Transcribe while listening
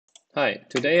Hi,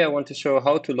 today I want to show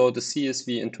how to load the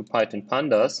CSV into Python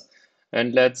Pandas,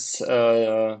 and let's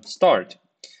start.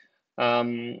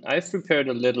 I've prepared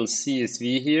a little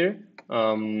CSV here.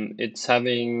 It's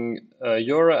having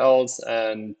URLs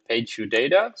and page view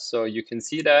data, so you can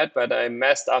see that, but I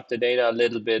messed up the data a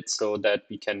little bit so that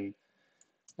we can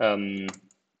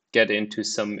get into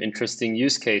some interesting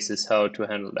use cases how to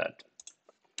handle that.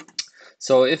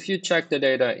 So if you check the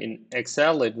data in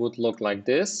Excel, it would look like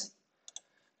this.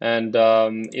 And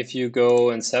if you go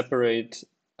and separate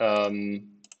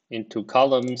into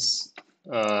columns,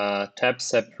 tab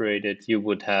separated, you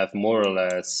would have more or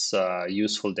less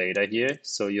useful data here.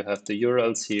 So you have the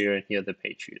URLs here and here the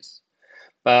page views.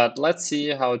 But let's see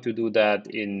how to do that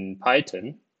in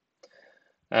Python.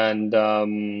 And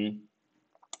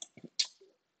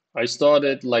I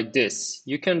started like this.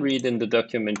 You can read in the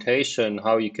documentation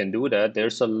how you can do that.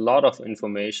 There's a lot of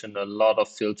information, a lot of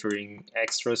filtering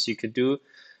extras you could do.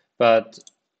 But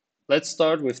let's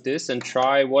start with this and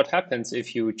try what happens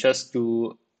if you just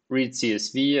do read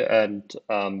CSV and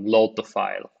load the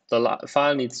file. The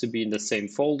file needs to be in the same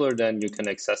folder, then you can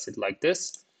access it like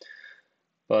this.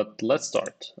 But let's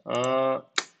start.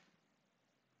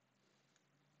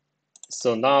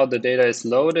 So now the data is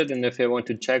loaded, and if I want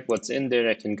to check what's in there,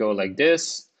 I can go like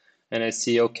this, and I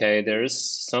see, okay, there's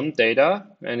some data,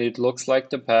 and it looks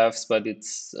like the paths, but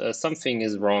it's something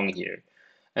is wrong here.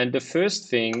 And the first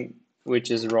thing which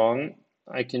is wrong,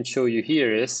 I can show you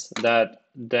here, is that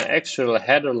the actual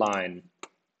header line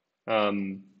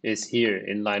is here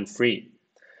in line 3.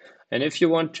 And if you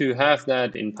want to have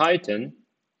that in Python,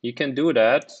 you can do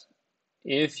that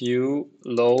if you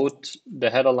load the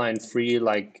header line 3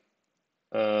 like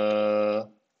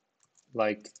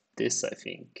this, I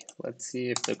think. Let's see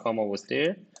if the comma was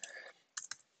there.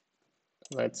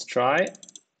 Let's try.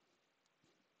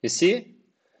 You see?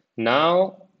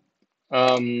 Now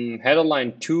header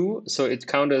line 2, so it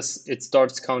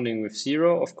starts counting with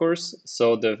 0, of course.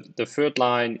 So the third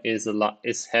line is line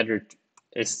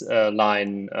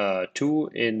 2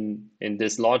 in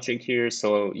this logic here.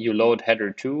 So you load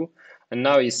header 2, and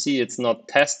now you see it's not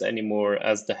test anymore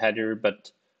as the header,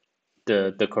 but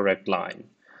the correct line.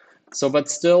 So, but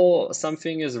still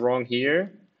something is wrong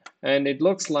here, and it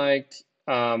looks like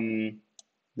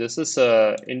this is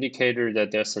a indicator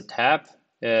that there's a tab.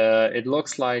 It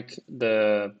looks like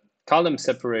the column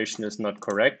separation is not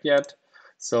correct yet.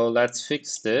 So let's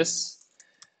fix this.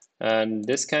 And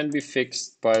this can be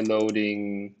fixed by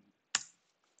loading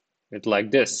it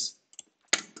like this.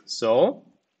 So,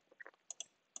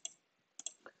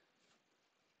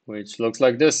 which looks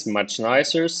like this, much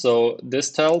nicer. So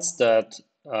this tells that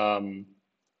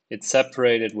it's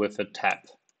separated with a tab.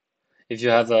 If you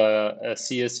have a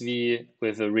CSV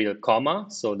with a real comma,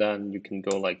 so then you can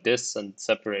go like this and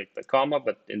separate the comma.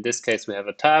 But in this case, we have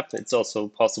a tab. It's also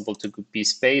possible to be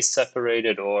space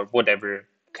separated or whatever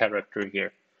character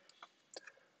here.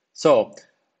 So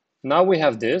now we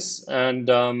have this. And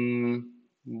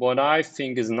what I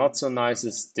think is not so nice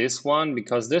is this one,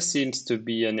 because this seems to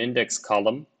be an index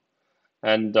column.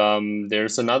 And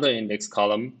there's another index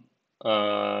column.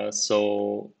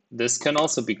 So this can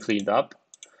also be cleaned up.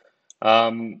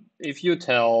 If you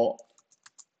tell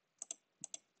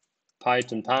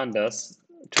Python Pandas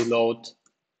to load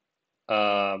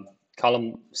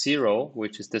column 0,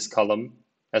 which is this column,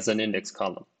 as an index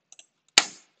column.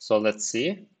 So let's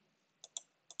see.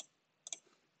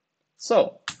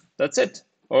 So that's it.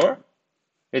 Or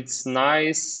it's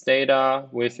nice data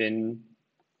within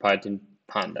Python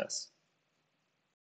Pandas.